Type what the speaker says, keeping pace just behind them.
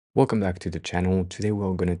Welcome back to the channel. Today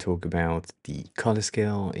we're going to talk about the color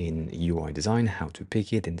scale in UI design, how to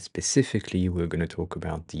pick it, and specifically we're going to talk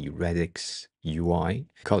about the Radix UI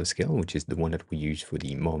color scale, which is the one that we use for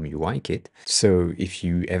the MooooM UI kit. So if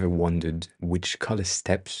you ever wondered which color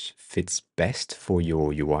steps fits best for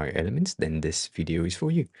your UI elements, then this video is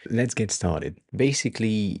for you. Let's get started.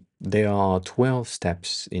 Basically, there are 12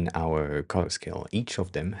 steps in our color scale. Each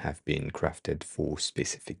of them have been crafted for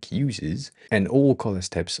specific uses, and all color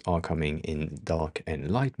steps are coming in dark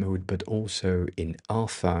and light mode, but also in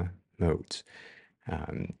alpha modes.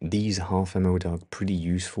 These alpha mode are pretty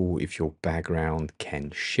useful if your background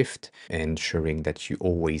can shift, ensuring that you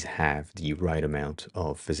always have the right amount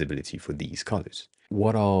of visibility for these colors.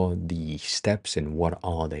 What are the steps and what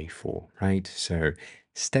are they for, right? So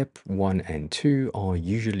step 1 and 2 are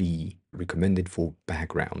usually recommended for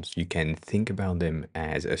backgrounds. You can think about them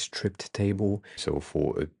as a stripped table. So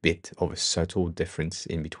for a bit of a subtle difference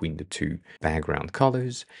in between the two background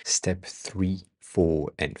colors, step 3,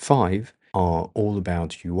 4, and 5 are all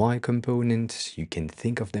about UI components. You can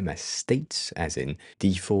think of them as states, as in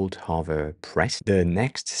default, hover, press. The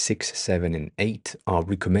next 6, 7, and 8 are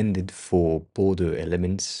recommended for border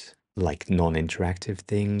elements like non-interactive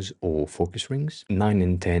things or focus rings. 9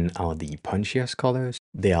 and 10 are the punchiest colors.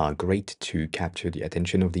 They are great to capture the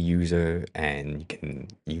attention of the user, and you can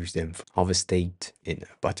use them for hover state in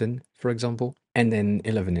a button, for example. And then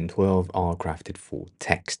 11 and 12 are crafted for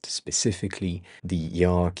text, specifically the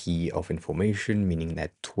hierarchy of information, meaning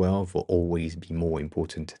that 12 will always be more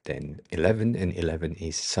important than 11, and 11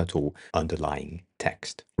 is subtle underlying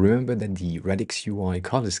text. Remember that the Radix UI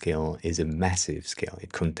color scale is a massive scale.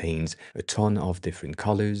 It contains a ton of different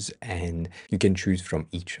colors, and you can choose from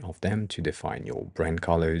each of them to define your brand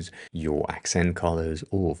colors, your accent colors,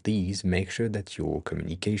 all of these. Make sure that your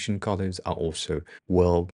communication colors are also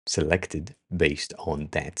well selected based on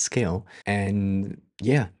that scale. And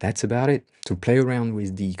yeah, that's about it. So play around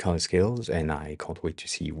with the color scales, and I can't wait to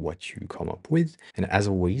see what you come up with. And as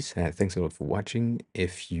always, thanks a lot for watching.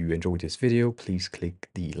 If you enjoyed this video, please click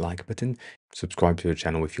the like button, subscribe to the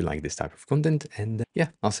channel if you like this type of content, and yeah,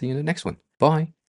 I'll see you in the next one. Bye.